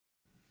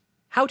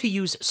How to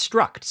use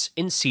structs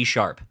in C#.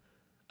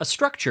 A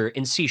structure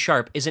in C#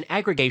 is an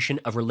aggregation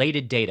of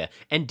related data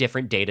and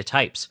different data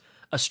types.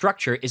 A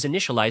structure is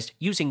initialized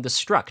using the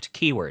struct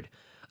keyword.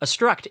 A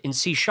struct in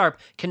C#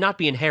 cannot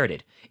be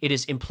inherited. It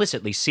is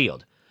implicitly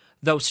sealed.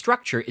 Though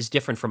structure is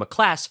different from a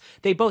class,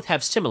 they both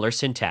have similar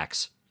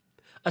syntax.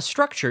 A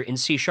structure in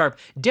C#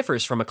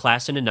 differs from a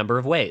class in a number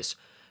of ways.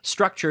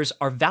 Structures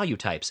are value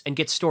types and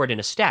get stored in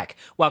a stack,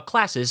 while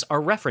classes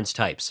are reference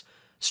types.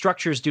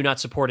 Structures do not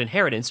support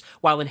inheritance,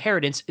 while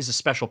inheritance is a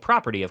special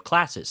property of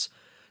classes.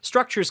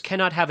 Structures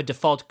cannot have a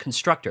default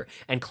constructor,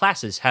 and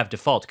classes have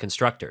default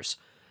constructors.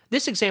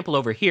 This example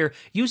over here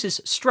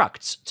uses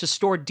structs to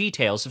store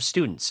details of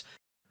students.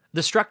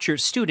 The structure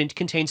student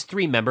contains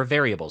three member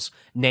variables: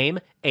 name,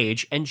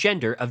 age, and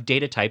gender of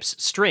data types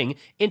string,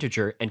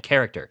 integer, and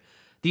character.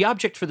 The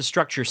object for the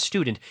structure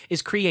student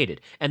is created,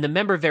 and the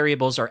member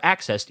variables are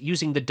accessed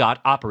using the dot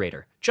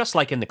operator, just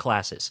like in the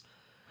classes.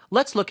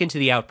 Let's look into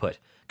the output,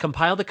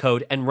 compile the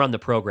code, and run the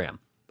program.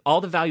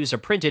 All the values are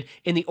printed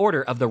in the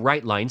order of the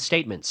write line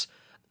statements.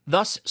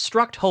 Thus,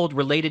 struct hold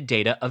related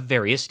data of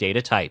various data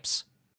types.